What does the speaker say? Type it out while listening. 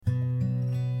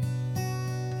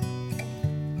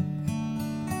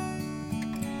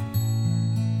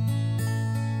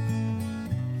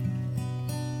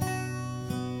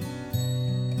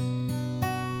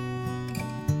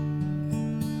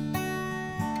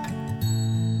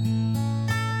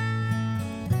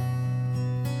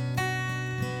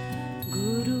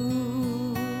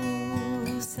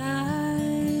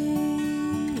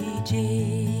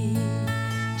Jai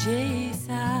Jai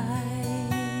Sai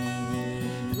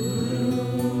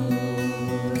Guru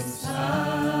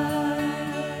Sai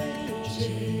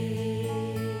Jai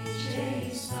Jai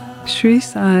Sai. Sri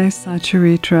Sai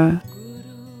Satcharitra,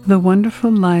 The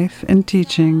Wonderful Life and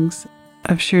Teachings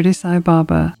of Shirdi Sai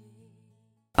Baba,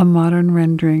 a modern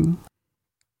rendering.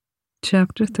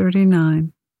 Chapter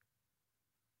 39.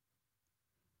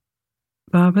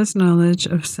 Baba's knowledge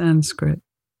of Sanskrit.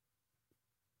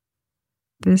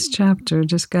 This chapter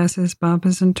discusses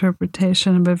Baba's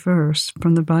interpretation of a verse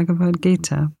from the Bhagavad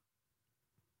Gita.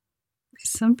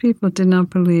 Some people did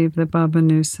not believe that Baba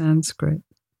knew Sanskrit,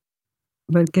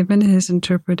 but given his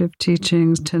interpretive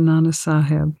teachings to Nana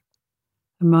Sahib,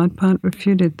 Ahmad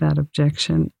refuted that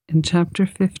objection in Chapter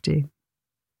 50.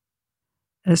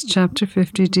 As Chapter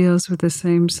 50 deals with the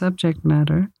same subject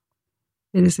matter,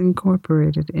 it is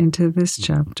incorporated into this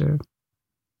chapter.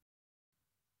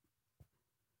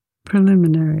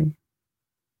 Preliminary.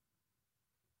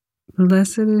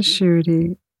 Blessed is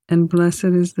Shirdi, and blessed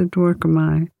is the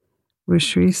Dwarkamai, where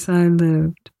Sri Sai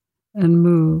lived and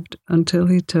moved until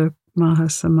he took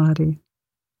Mahasamadhi.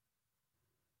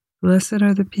 Blessed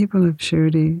are the people of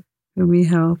Shirdi, whom he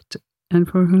helped and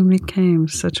for whom he came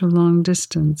such a long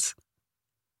distance.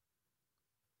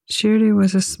 Shirdi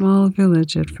was a small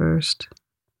village at first,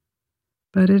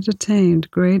 but it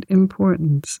attained great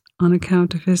importance on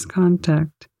account of his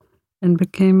contact and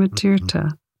became a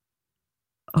tirtha,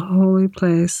 a holy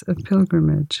place of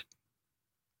pilgrimage.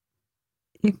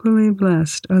 Equally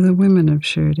blessed are the women of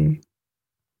Shirdi.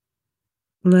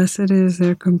 Blessed is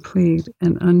their complete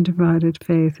and undivided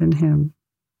faith in him.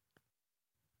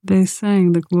 They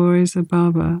sang the glories of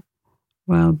Baba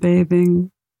while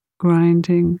bathing,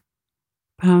 grinding,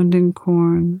 pounding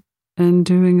corn, and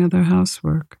doing other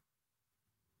housework.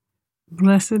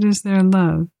 Blessed is their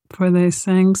love, for they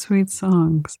sang sweet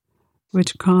songs,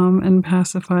 which calm and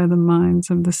pacify the minds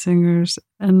of the singers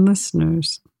and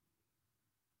listeners.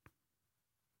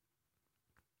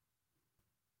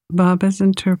 Baba's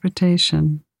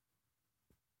interpretation.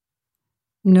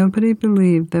 Nobody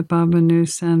believed that Baba knew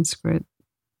Sanskrit.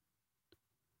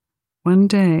 One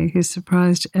day he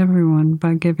surprised everyone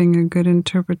by giving a good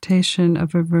interpretation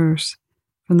of a verse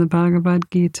from the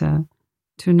Bhagavad Gita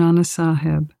to Nana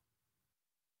Sahib.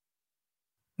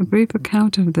 A brief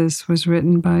account of this was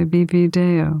written by B.V.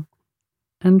 Deo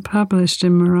and published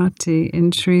in Marathi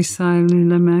in Sri Sai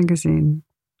Leela magazine.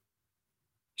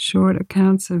 Short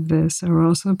accounts of this are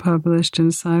also published in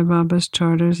Sai Baba's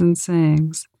Charters and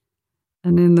Sayings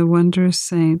and in The Wondrous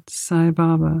Saint Sai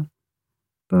Baba,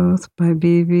 both by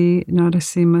B.V.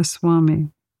 Narasimha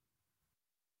Swami.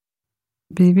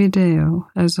 B.V. Deo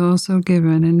has also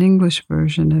given an English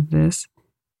version of this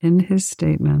in his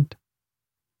statement.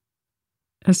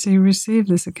 As he received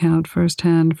this account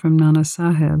firsthand from Nana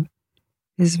Sahib,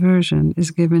 his version is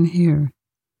given here.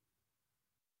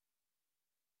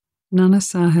 Nana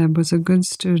Sahib was a good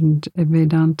student of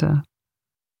Vedanta.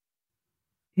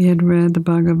 He had read the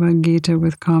Bhagavad Gita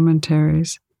with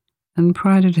commentaries and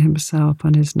prided himself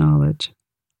on his knowledge.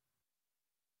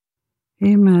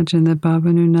 He imagined that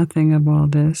Baba knew nothing of all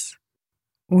this,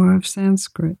 or of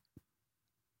Sanskrit.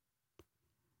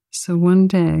 So one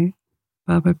day,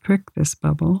 Baba pricked this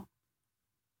bubble.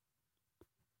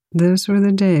 Those were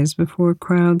the days before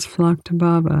crowds flocked to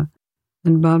Baba,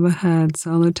 and Baba had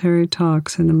solitary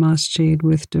talks in the masjid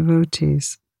with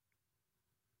devotees.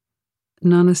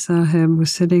 Nana Sahib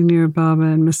was sitting near Baba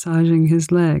and massaging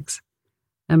his legs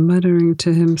and muttering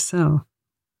to himself.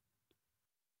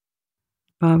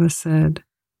 Baba said,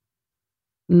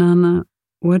 "Nana,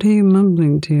 what are you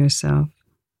mumbling to yourself?"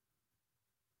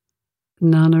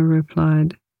 Nana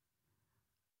replied,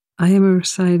 "I am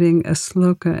reciting a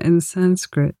sloka in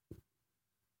Sanskrit."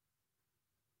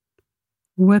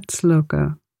 "What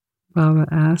sloka?" Baba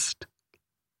asked.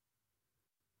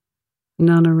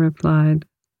 Nana replied,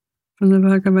 "From the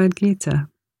Bhagavad Gita."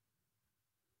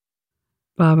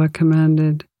 Baba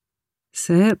commanded,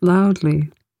 "Say it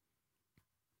loudly."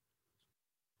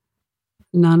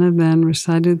 Nana then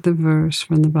recited the verse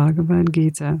from the Bhagavad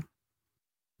Gita,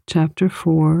 Chapter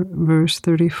 4, verse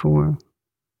 34.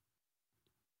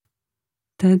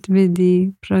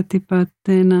 Tadvidi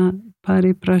pratipattena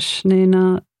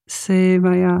pariprashnena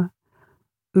sevaya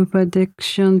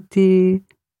upadekshanti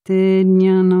te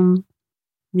jnanam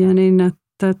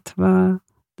yaninattattva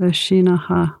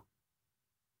dashinaha.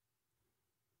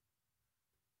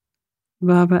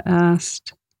 Baba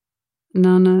asked,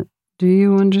 "Nana, do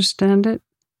you understand it?"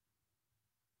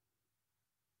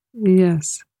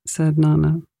 "Yes," said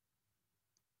Nana.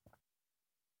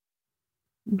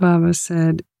 Baba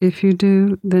said, "If you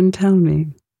do, then tell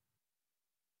me."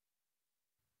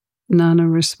 Nana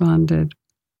responded,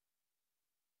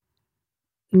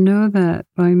 know that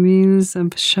by means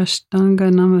of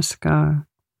Shashtanga Namaskar,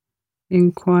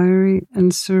 inquiry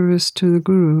and service to the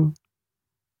Guru,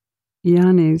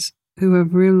 Yanis who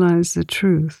have realized the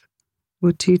truth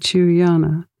will teach you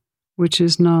Jnana, which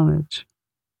is knowledge.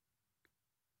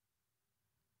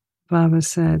 Baba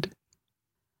said,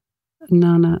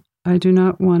 Nana, I do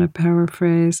not want a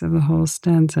paraphrase of the whole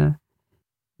stanza.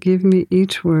 Give me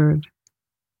each word,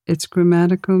 its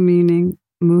grammatical meaning,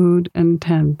 mood, and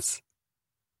tense.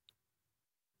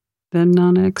 Then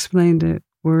Nana explained it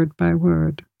word by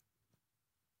word.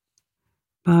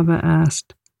 Baba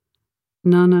asked,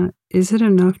 Nana, is it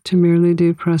enough to merely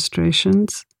do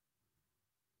prostrations?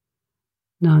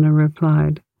 Nana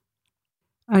replied,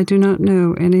 I do not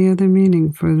know any other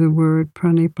meaning for the word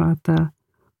pranipata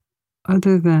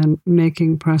other than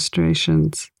making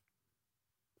prostrations.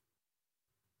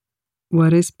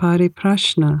 What is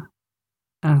pariprashna?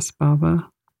 Asked Baba.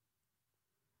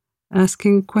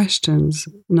 Asking questions,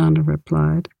 Nana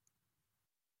replied.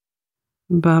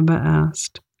 Baba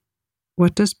asked,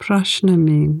 what does prashna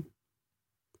mean?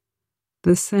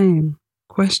 The same,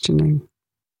 questioning.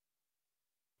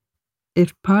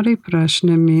 If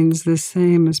pariprashna means the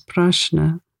same as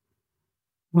prashna,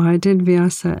 why did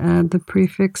Vyasa add the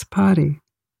prefix pari?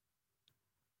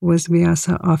 Was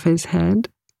Vyasa off his head?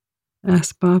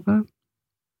 Asked Baba.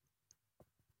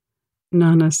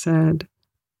 Nana said,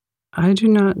 I do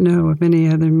not know of any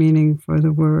other meaning for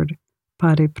the word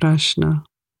pariprashna.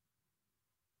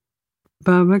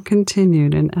 Baba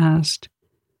continued and asked,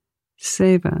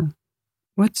 Seva,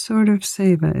 what sort of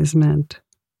seva is meant?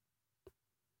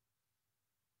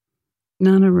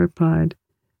 Nana replied,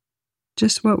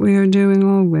 just what we are doing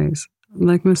always,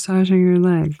 like massaging your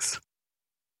legs.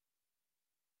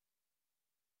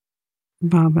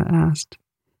 Baba asked,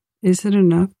 is it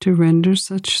enough to render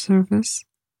such service?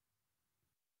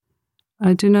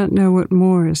 I do not know what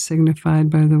more is signified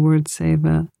by the word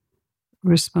seva,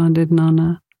 responded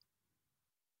Nana.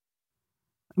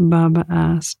 Baba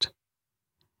asked,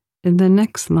 in the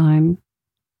next line,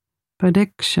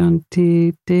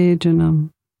 Padikshanti Dejanam,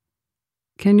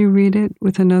 can you read it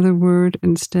with another word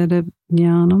instead of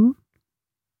jnanam?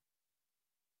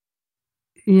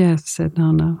 Yes, said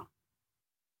Nana.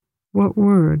 What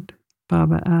word?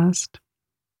 Baba asked.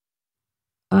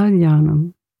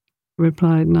 Ajnanam,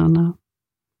 replied Nana.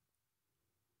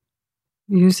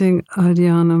 Using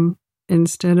ajnanam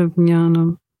instead of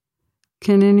jnanam,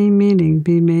 can any meaning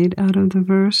be made out of the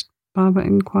verse? Baba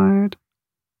inquired.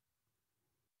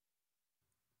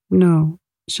 No,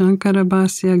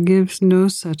 Shankarabhasya gives no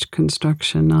such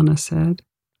construction, Nana said.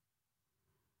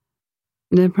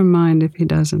 Never mind if he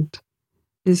doesn't.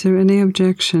 Is there any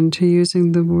objection to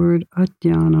using the word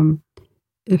ajnanam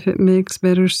if it makes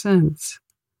better sense?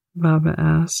 Baba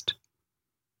asked.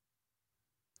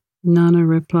 Nana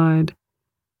replied,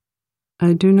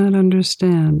 I do not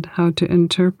understand how to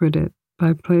interpret it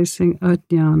by placing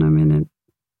ajnanam in it.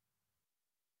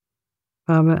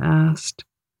 Baba asked,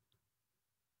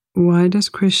 why does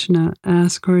Krishna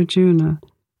ask Arjuna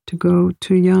to go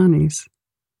to Yanis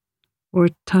or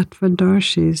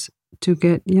Tattvadarshis to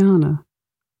get jnana?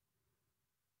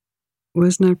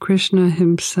 Was not Krishna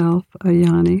himself a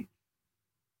Jnani?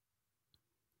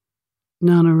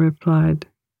 Nana replied,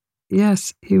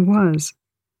 yes, he was,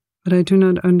 but I do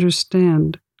not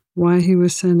understand why he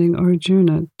was sending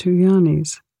Arjuna to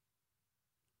Yanis.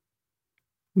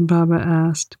 Baba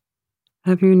asked,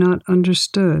 have you not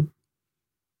understood?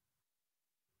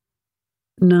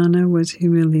 Nana was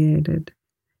humiliated.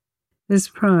 His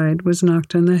pride was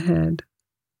knocked on the head.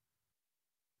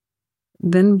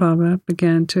 Then Baba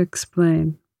began to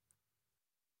explain.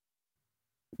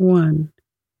 1.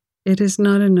 It is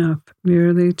not enough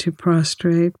merely to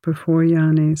prostrate before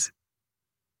Yanis.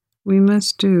 We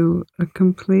must do a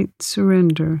complete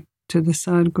surrender to the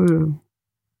Sadguru.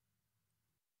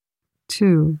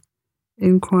 2.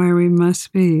 Inquiry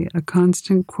must be a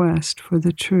constant quest for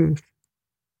the truth.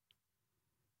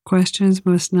 Questions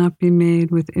must not be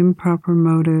made with improper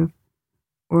motive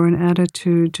or an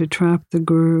attitude to trap the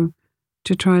Guru,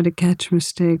 to try to catch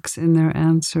mistakes in their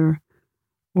answer,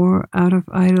 or out of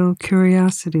idle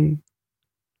curiosity.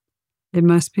 It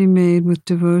must be made with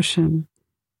devotion,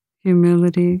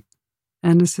 humility,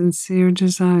 and a sincere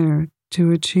desire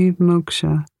to achieve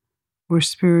moksha, or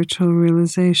spiritual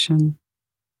realization.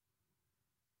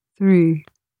 3.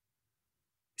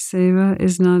 Seva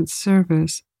is not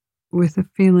service with a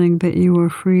feeling that you are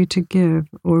free to give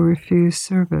or refuse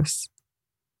service.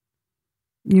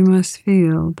 You must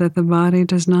feel that the body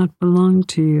does not belong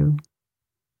to you,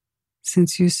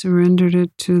 since you surrendered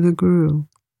it to the Guru.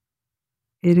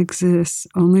 It exists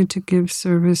only to give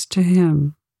service to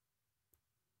him.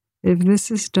 If this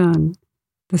is done,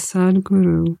 the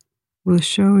Sadguru will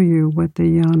show you what the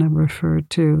jnana referred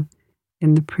to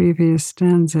in the previous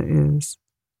stanza is.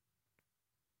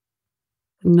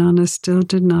 Nana still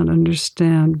did not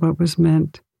understand what was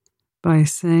meant by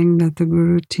saying that the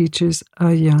Guru teaches a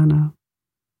jnana.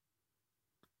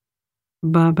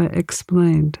 Baba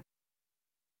explained,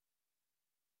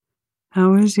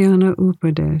 how is jnana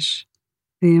upadesh,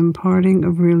 the imparting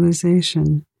of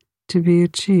realization, to be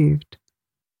achieved?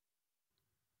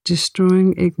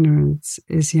 Destroying ignorance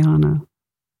is jnana.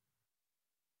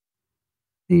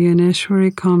 The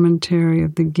Yaneshwari commentary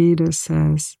of the Gita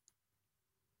says,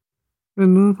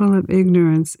 removal of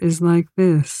ignorance is like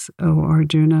this, O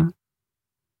Arjuna.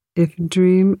 If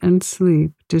dream and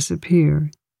sleep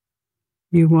disappear,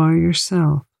 you are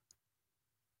yourself.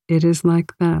 It is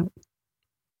like that.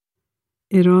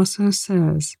 It also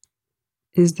says,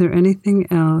 is there anything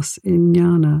else in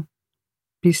jnana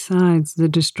besides the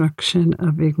destruction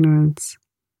of ignorance?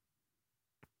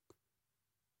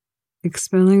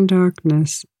 Expelling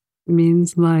darkness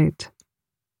means light.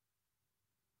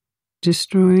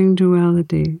 Destroying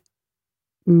duality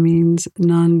means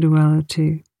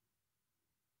non-duality.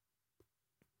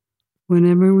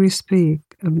 Whenever we speak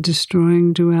of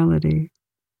destroying duality,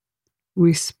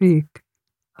 we speak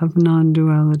of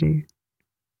non-duality.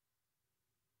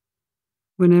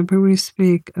 Whenever we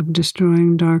speak of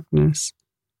destroying darkness,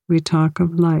 we talk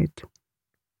of light.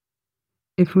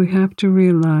 If we have to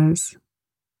realize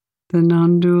the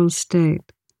non-dual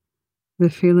state, the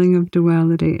feeling of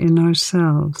duality in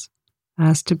ourselves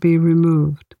has to be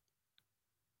removed.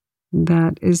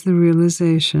 That is the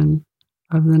realization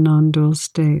of the non-dual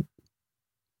state.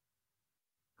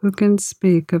 Who can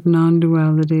speak of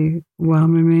non-duality while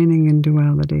remaining in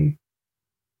duality?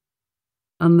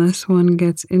 Unless one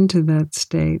gets into that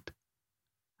state,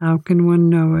 how can one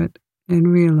know it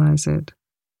and realize it?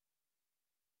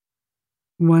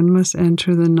 One must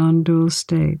enter the non-dual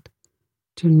state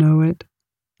to know it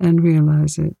and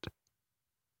realize it.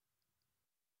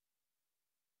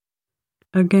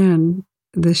 Again,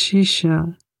 the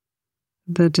Shishya,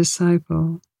 the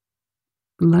disciple,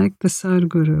 like the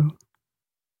Sadguru,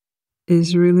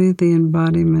 is really the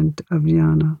embodiment of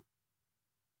jnana.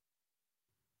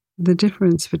 The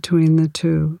difference between the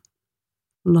two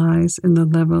lies in the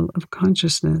level of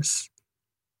consciousness,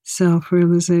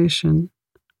 self-realization,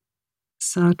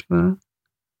 sattva,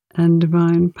 and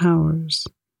divine powers.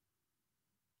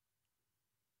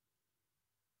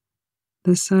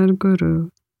 The Sadguru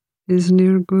is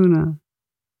nirguna,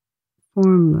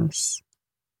 formless,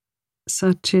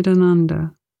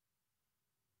 Satchidananda,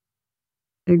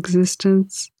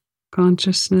 existence,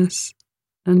 consciousness,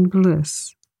 and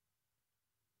bliss.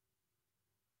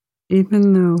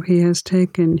 Even though he has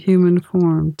taken human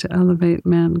form to elevate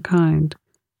mankind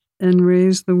and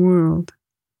raise the world,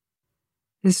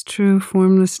 his true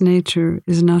formless nature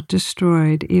is not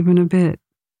destroyed even a bit.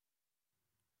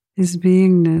 His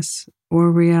beingness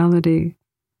or reality,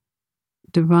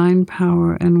 divine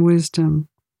power and wisdom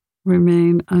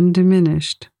remain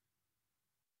undiminished.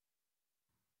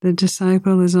 The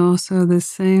disciple is also the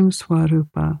same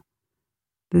Swarupa,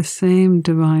 the same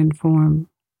divine form,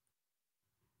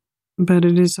 but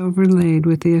it is overlaid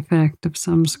with the effect of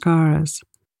samskaras,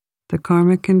 the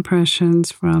karmic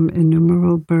impressions from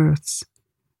innumerable births,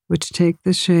 which take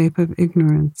the shape of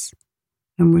ignorance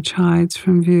and which hides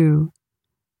from view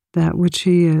that which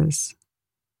he is,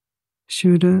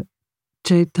 Shuddha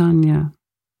Chaitanya,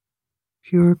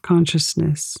 pure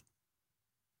consciousness.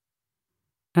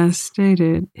 As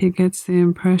stated, he gets the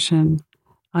impression,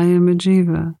 I am a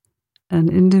jiva, an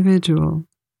individual,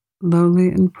 lowly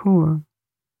and poor.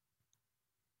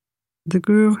 The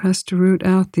Guru has to root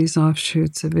out these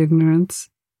offshoots of ignorance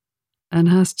and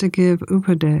has to give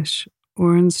upadesh,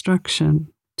 or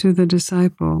instruction, to the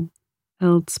disciple,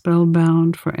 held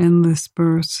spellbound for endless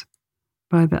births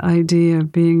by the idea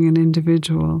of being an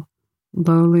individual,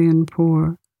 lowly and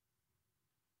poor.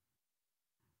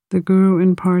 The Guru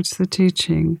imparts the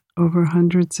teaching over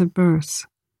hundreds of births.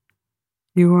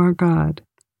 You are God.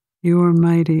 You are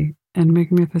mighty and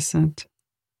magnificent.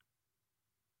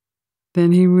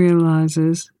 Then he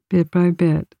realizes, bit by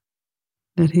bit,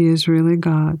 that he is really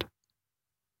God.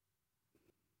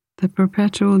 The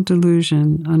perpetual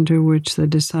delusion under which the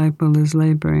disciple is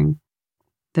laboring,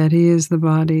 that he is the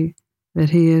body, that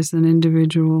he is an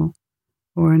individual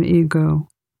or an ego,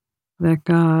 that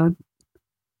God,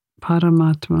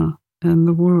 Paramatma, and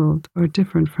the world are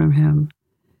different from him,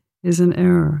 is an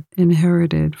error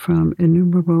inherited from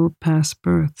innumerable past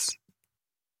births.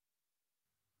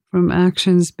 From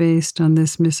actions based on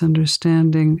this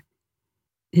misunderstanding,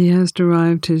 he has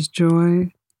derived his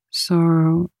joy,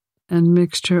 sorrow, and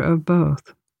mixture of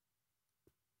both.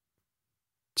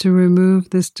 To remove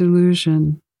this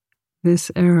delusion,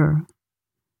 this error,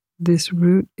 this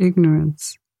root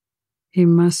ignorance, he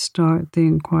must start the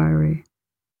inquiry.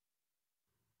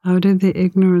 How did the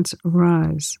ignorance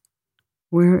arise?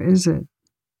 Where is it?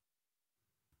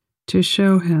 To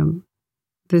show him,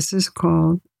 this is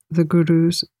called the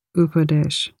Guru's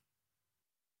Upadesh.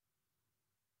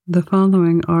 The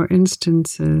following are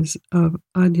instances of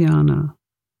adhyana,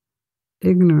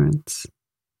 ignorance.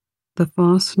 The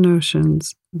false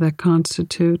notions that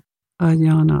constitute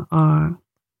adhyana are: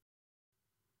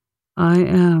 I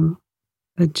am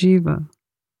a jiva.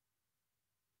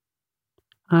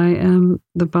 I am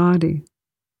the body.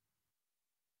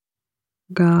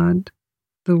 God,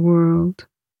 the world,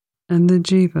 and the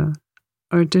jiva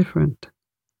are different.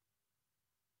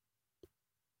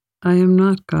 I am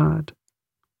not God.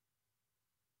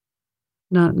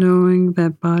 Not knowing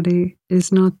that body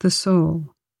is not the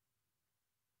soul.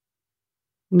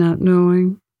 Not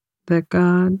knowing that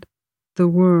God, the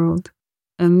world,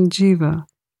 and jiva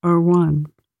are one.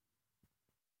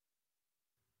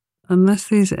 Unless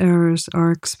these errors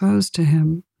are exposed to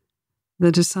him,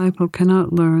 the disciple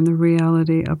cannot learn the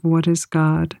reality of what is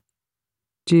God,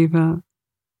 jiva,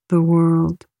 the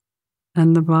world,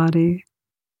 and the body,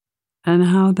 and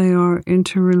how they are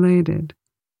interrelated,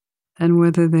 and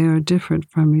whether they are different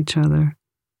from each other,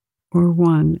 or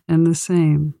one and the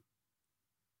same.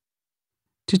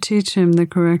 To teach him the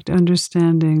correct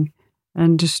understanding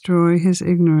and destroy his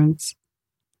ignorance,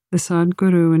 the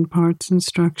Sadguru imparts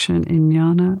instruction in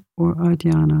jnana or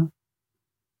adhyana.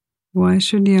 Why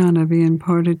should jnana be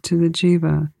imparted to the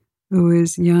jiva, who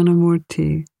is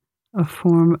jnanamurti, a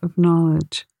form of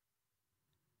knowledge?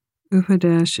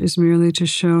 Upadesh is merely to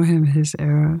show him his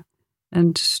error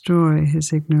and destroy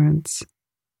his ignorance.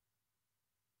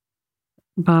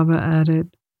 Baba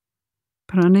added,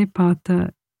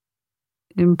 Pranipata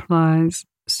implies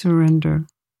surrender.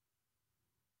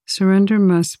 Surrender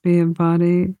must be of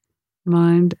body,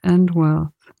 mind, and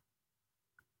wealth.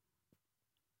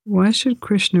 Why should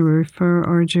Krishna refer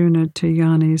Arjuna to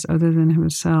jnanis other than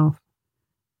himself?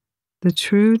 The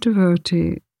true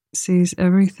devotee sees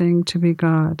everything to be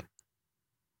God.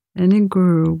 Any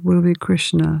guru will be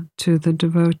Krishna to the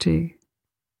devotee.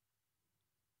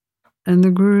 And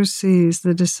the guru sees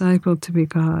the disciple to be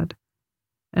God,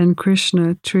 and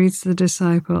Krishna treats the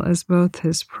disciple as both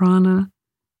his prana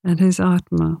and his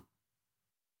atma.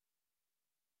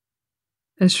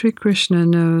 As Sri Krishna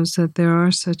knows that there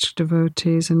are such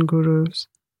devotees and gurus,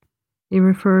 he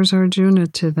refers Arjuna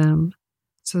to them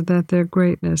so that their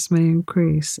greatness may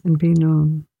increase and be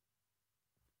known.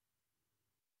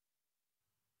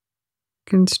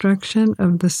 Construction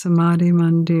of the Samadhi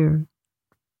Mandir.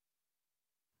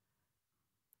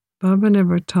 Baba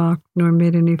never talked nor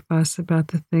made any fuss about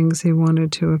the things he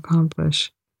wanted to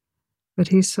accomplish, but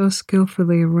he so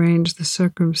skillfully arranged the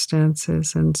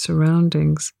circumstances and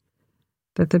surroundings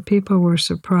that the people were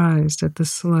surprised at the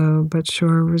slow but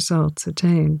sure results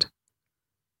attained.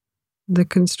 The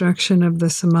construction of the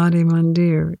Samadhi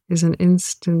Mandir is an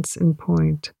instance in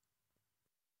point.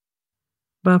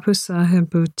 Bapu Saheb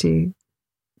Bhuti,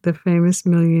 the famous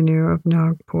millionaire of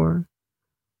Nagpur,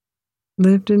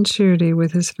 lived in Shirdi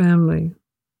with his family.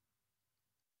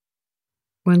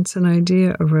 Once an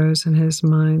idea arose in his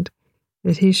mind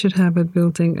that he should have a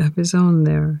building of his own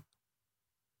there.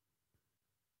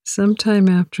 Sometime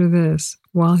after this,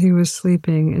 while he was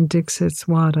sleeping in Dixit's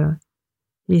Wada,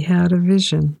 he had a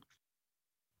vision.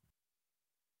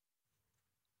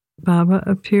 Baba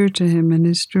appeared to him in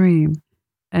his dream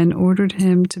and ordered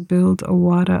him to build a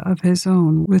wada of his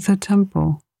own with a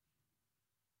temple.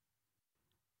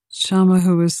 Shama,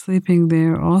 who was sleeping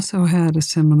there, also had a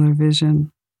similar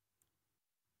vision.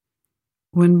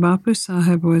 When Bapu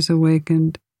Saheb was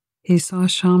awakened, he saw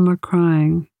Shama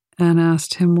crying and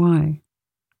asked him why.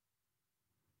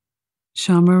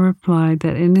 Shama replied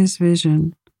that in his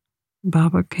vision,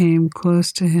 Baba came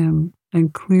close to him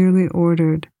and clearly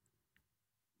ordered,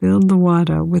 "Build the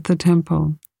wada with the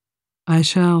temple. I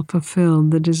shall fulfill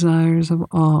the desires of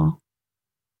all."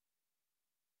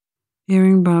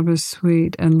 Hearing Baba's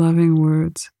sweet and loving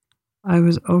words, I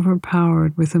was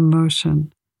overpowered with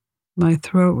emotion. My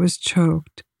throat was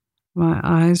choked, my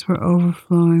eyes were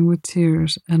overflowing with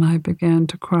tears, and I began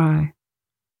to cry.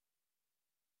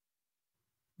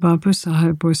 Bapu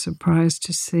Saheb was surprised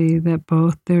to see that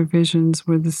both their visions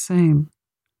were the same.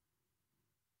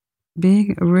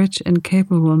 Being a rich and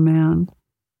capable man,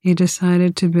 he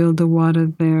decided to build a wada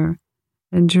there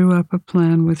and drew up a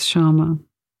plan with Shama.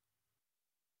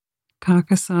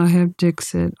 Kakasaheb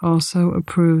Dixit also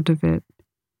approved of it.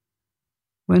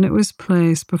 When it was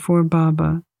placed before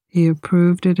Baba, he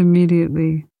approved it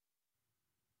immediately.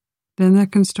 Then the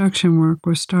construction work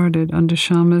was started under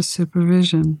Shama's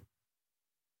supervision.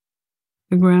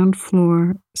 The ground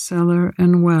floor, cellar,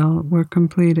 and well were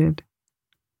completed.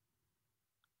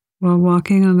 While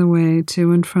walking on the way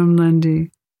to and from Lendi,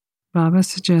 Baba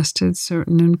suggested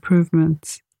certain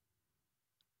improvements.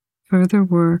 Further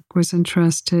work was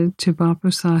entrusted to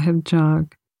Bapu Sahib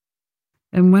Jog,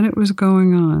 and when it was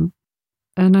going on,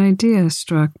 an idea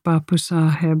struck Bapu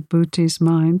Saheb Bhuti's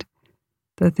mind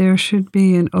that there should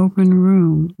be an open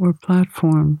room or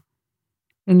platform,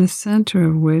 in the center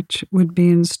of which would be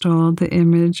installed the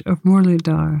image of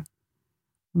Murlidhar,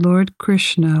 Lord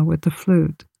Krishna with the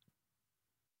flute.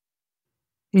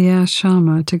 He asked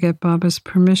Shama to get Baba's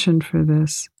permission for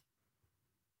this.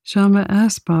 Shama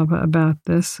asked Baba about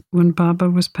this when Baba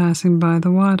was passing by the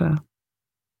Wada.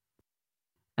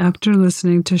 After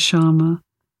listening to Shama,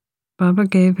 Baba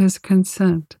gave his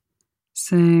consent,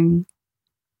 saying,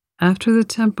 "After the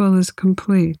temple is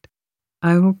complete,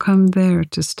 I will come there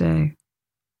to stay."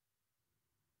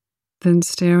 Then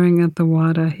staring at the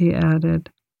Wada, he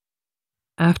added,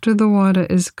 "After the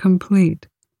Wada is complete,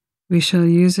 we shall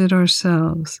use it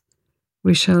ourselves.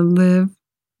 We shall live,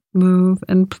 move,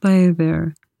 and play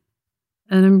there,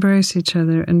 and embrace each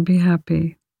other and be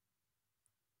happy."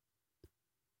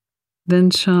 Then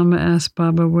Shama asked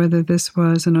Baba whether this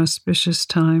was an auspicious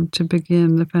time to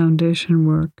begin the foundation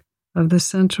work of the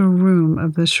central room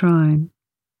of the shrine.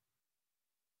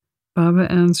 Baba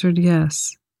answered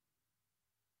yes.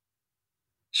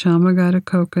 Shama got a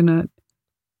coconut,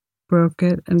 broke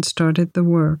it, and started the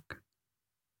work.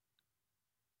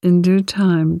 In due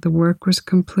time, the work was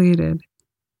completed,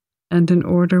 and an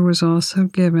order was also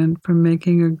given for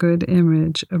making a good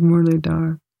image of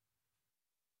Murlidhar.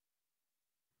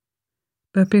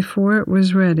 But before it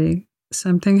was ready,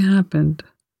 something happened.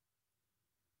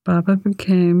 Baba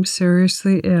became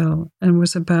seriously ill and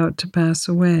was about to pass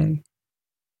away.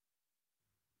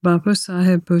 Bapu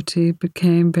Saheb Bhuti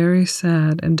became very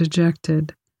sad and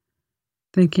dejected,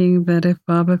 thinking that if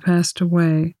Baba passed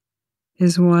away,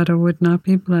 his Wada would not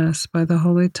be blessed by the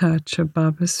holy touch of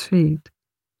Baba's feet,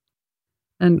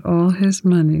 and all his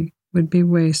money would be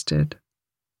wasted.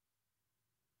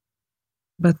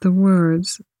 But the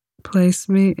words, "Place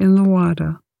me in the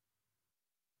Wada,"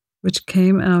 which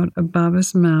came out of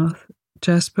Baba's mouth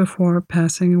just before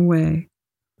passing away,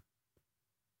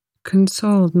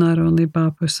 consoled not only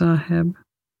Bapu Saheb,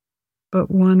 but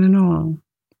one and all.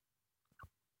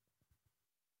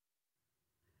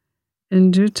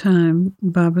 In due time,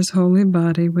 Baba's holy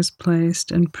body was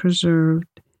placed and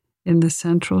preserved in the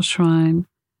central shrine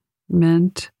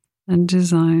meant and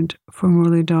designed for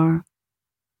Murlidhar.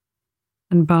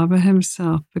 And Baba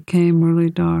himself became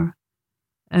Murlidhar,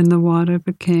 and the Wada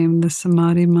became the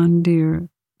Samadhi Mandir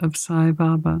of Sai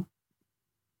Baba.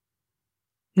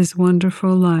 His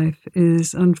wonderful life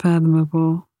is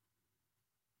unfathomable.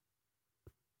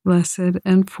 Blessed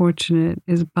and fortunate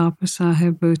is Bapu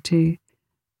Saheb Bhuti,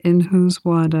 in whose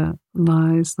Wada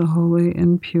lies the holy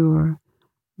and pure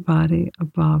body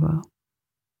of Baba.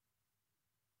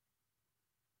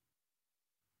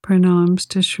 Pranams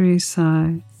to Sri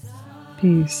Sai.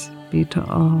 Peace be to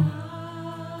all.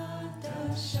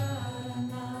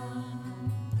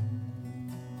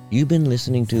 You've been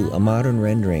listening to a modern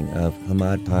rendering of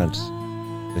Hamad Pant's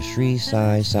The Sri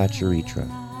Sai Satcharitra,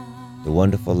 The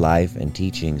Wonderful Life and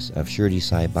Teachings of Shirdi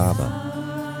Sai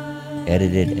Baba,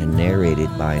 edited and narrated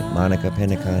by Monica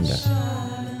Penacanda.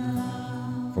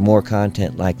 For more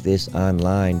content like this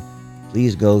online,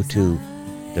 please go to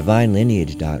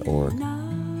divinelineage.org,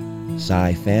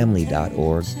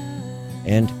 SaiFamily.org,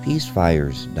 and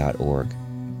peacefires.org.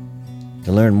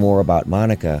 To learn more about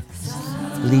Monica,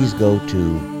 please go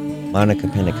to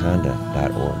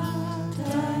monicapenacanda.org.